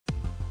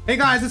Hey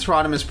guys, it's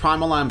Rodimus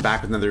Primal. I'm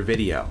back with another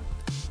video.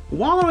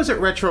 While I was at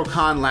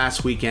RetroCon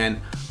last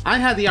weekend, I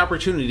had the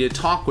opportunity to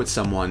talk with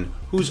someone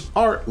whose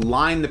art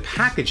lined the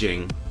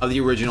packaging of the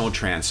original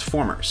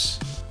Transformers.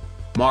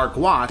 Mark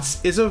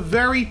Watts is a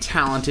very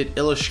talented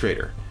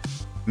illustrator.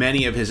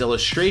 Many of his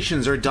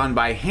illustrations are done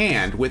by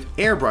hand with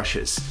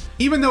airbrushes,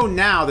 even though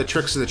now the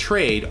tricks of the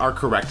trade are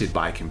corrected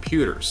by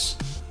computers.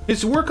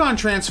 His work on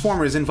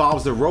Transformers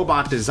involves the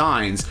robot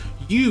designs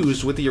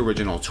used with the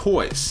original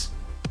toys.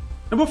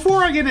 Now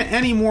before I get into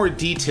any more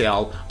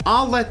detail,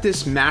 I'll let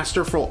this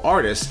masterful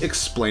artist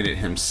explain it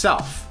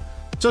himself.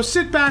 So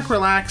sit back,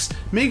 relax,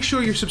 make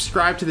sure you're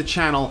subscribed to the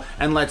channel,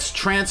 and let's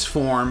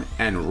transform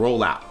and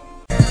roll out.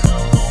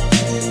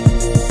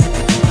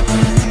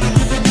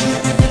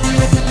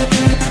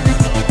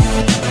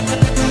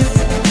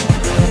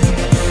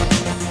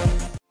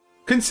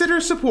 Consider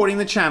supporting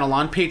the channel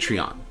on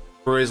Patreon.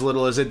 For as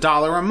little as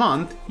 $1 a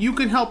month, you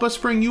can help us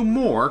bring you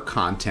more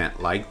content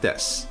like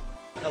this.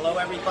 Hello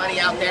everybody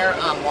out there,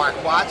 I'm Mark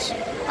Watts.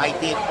 I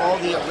did all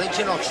the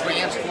original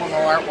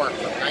Transformer artwork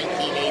from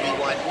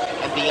 1981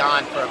 and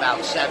beyond for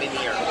about 7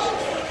 years.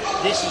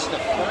 This is the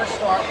first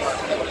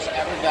artwork that was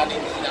ever done in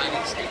the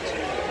United States.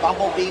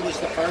 Bumblebee was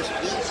the first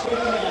piece.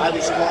 I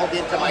was called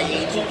into my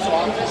agent's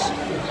office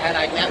and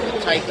I met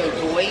with Tyco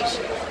Toys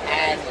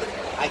and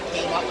I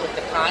came up with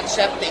the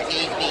concept. They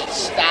gave me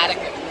static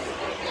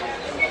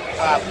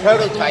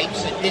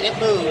prototypes that didn't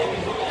move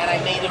and I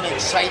made them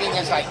exciting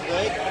as I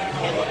could.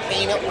 And we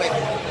paint it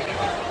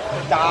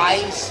with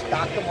dyes,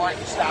 Dr.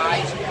 Martin's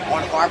dyes,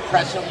 on our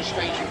press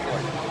illustration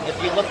board.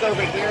 If you look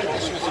over here,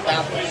 this was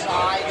about the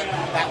size,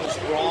 that was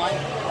drawn,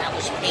 that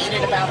was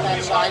painted about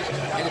that size,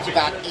 and it's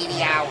about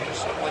 80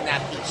 hours on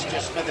that piece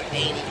just for the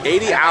painting.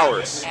 80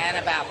 hours? And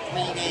about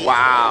 3 days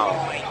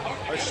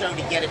or so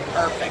to get it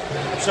perfect.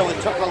 So it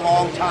took a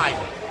long time.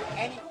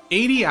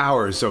 80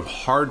 hours of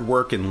hard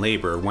work and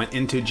labor went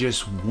into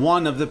just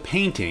one of the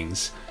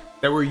paintings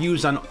that were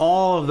used on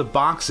all of the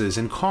boxes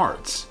and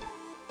cards.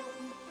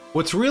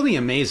 What's really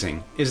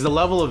amazing is the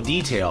level of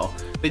detail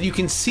that you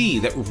can see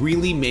that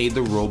really made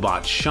the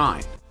robots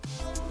shine.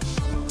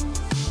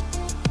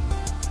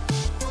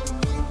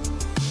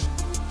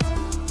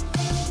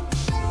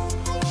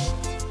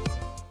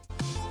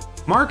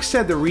 Mark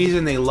said the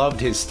reason they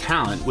loved his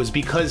talent was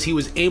because he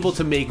was able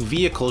to make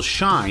vehicles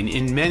shine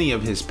in many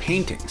of his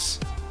paintings.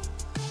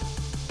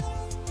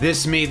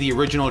 This made the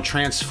original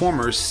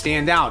Transformers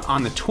stand out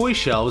on the toy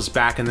shelves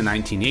back in the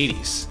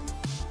 1980s.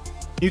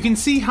 You can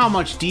see how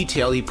much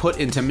detail he put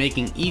into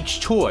making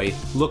each toy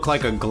look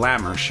like a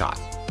glamour shot.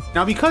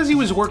 Now because he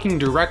was working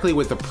directly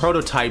with the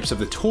prototypes of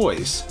the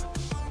toys,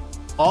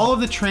 all of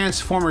the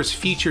Transformers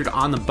featured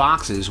on the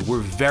boxes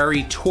were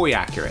very toy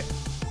accurate.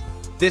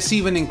 This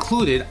even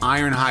included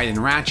Ironhide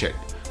and Ratchet,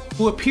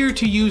 who appeared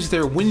to use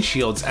their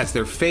windshields as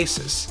their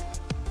faces,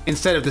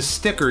 instead of the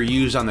sticker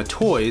used on the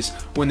toys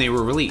when they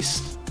were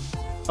released.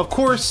 Of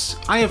course,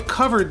 I have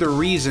covered the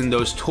reason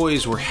those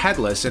toys were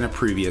headless in a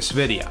previous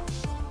video.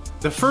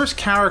 The first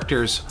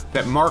characters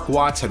that Mark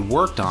Watts had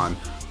worked on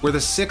were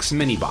the 6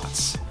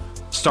 Minibots,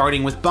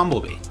 starting with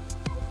Bumblebee.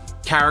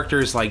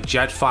 Characters like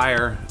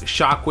Jetfire,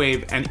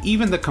 Shockwave, and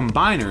even the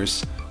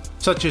Combiners,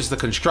 such as the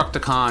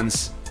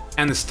Constructicons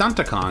and the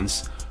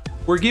Stunticons,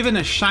 were given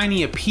a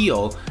shiny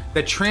appeal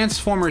that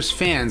Transformers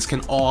fans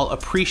can all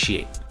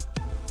appreciate.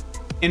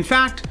 In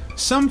fact,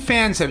 some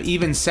fans have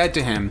even said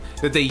to him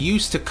that they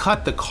used to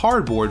cut the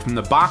cardboard from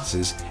the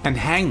boxes and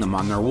hang them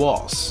on their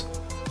walls.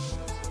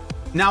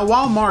 Now,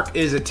 while Mark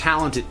is a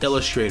talented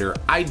illustrator,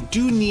 I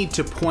do need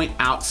to point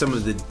out some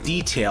of the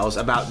details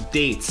about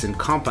dates and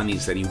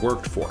companies that he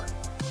worked for.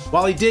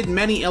 While he did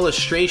many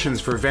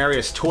illustrations for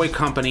various toy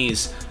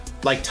companies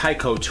like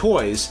Tyco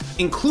Toys,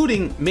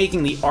 including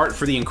making the art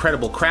for the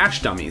Incredible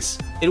Crash dummies,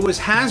 it was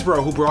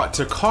Hasbro who brought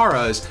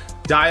Takara's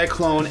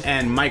Diaclone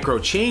and Micro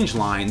Change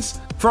lines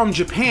from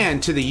Japan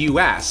to the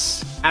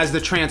US as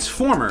the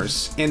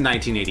Transformers in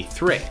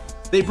 1983.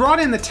 They brought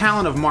in the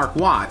talent of Mark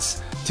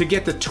Watts to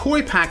get the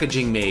toy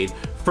packaging made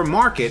for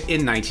market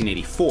in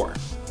 1984.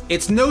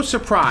 It's no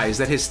surprise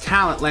that his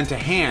talent lent a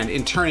hand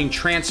in turning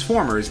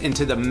Transformers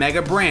into the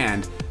mega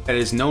brand that it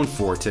is known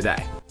for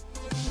today.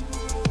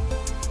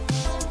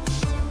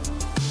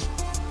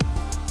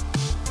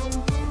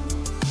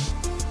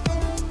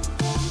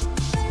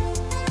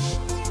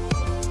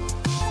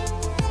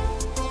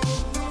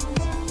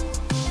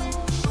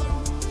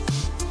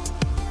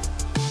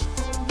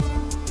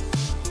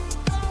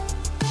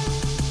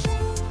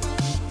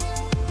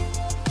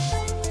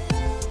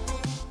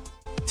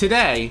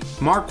 Today,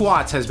 Mark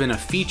Watts has been a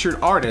featured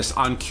artist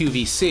on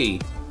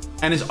QVC,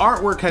 and his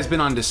artwork has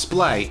been on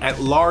display at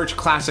large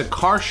classic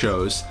car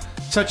shows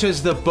such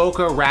as the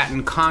Boca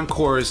Raton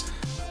Concours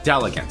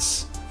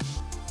d'Elegance.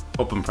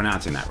 Hope I'm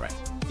pronouncing that right.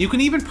 You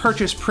can even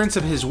purchase prints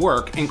of his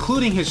work,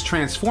 including his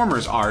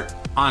Transformers art,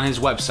 on his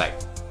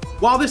website.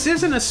 While this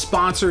isn't a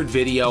sponsored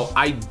video,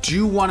 I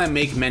do want to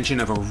make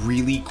mention of a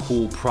really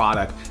cool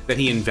product that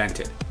he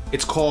invented.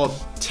 It's called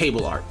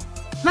table art.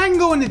 And I can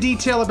go into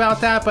detail about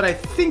that, but I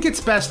think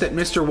it's best that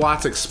Mr.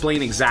 Watts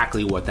explain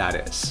exactly what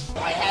that is.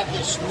 I have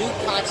this new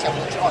concept,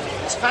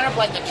 it's kind of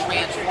like a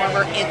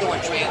transformer into a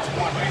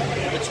transformer.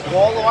 It's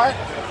wall art,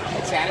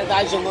 it's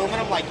anodized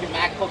aluminum like your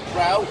MacBook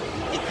Pro.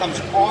 It comes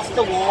off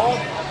the wall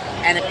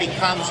and it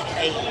becomes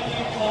a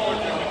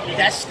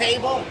desk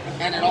table,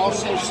 and it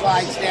also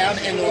slides down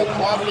into a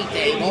coffee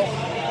table,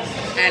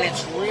 and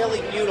it's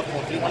really beautiful.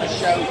 If you want to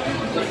show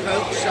the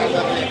folks some of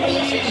the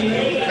pieces,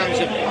 it comes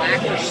in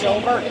black or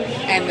silver,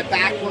 and the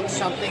back looks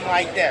something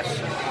like this.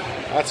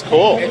 That's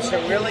cool. It's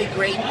a really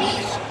great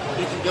piece.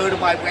 You can go to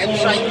my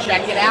website,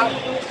 check it out.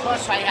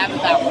 Plus, I have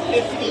about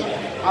 50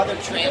 other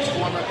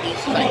Transformer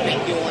pieces I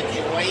think you'll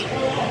enjoy,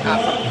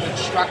 from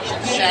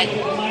construction set,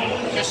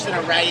 just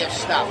an array of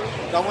stuff.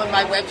 Go on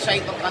my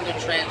website, look under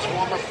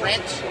Transformer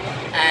Prints,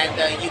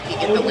 and you can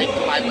get the link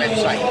to my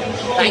website.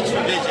 Thanks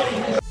for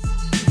visiting.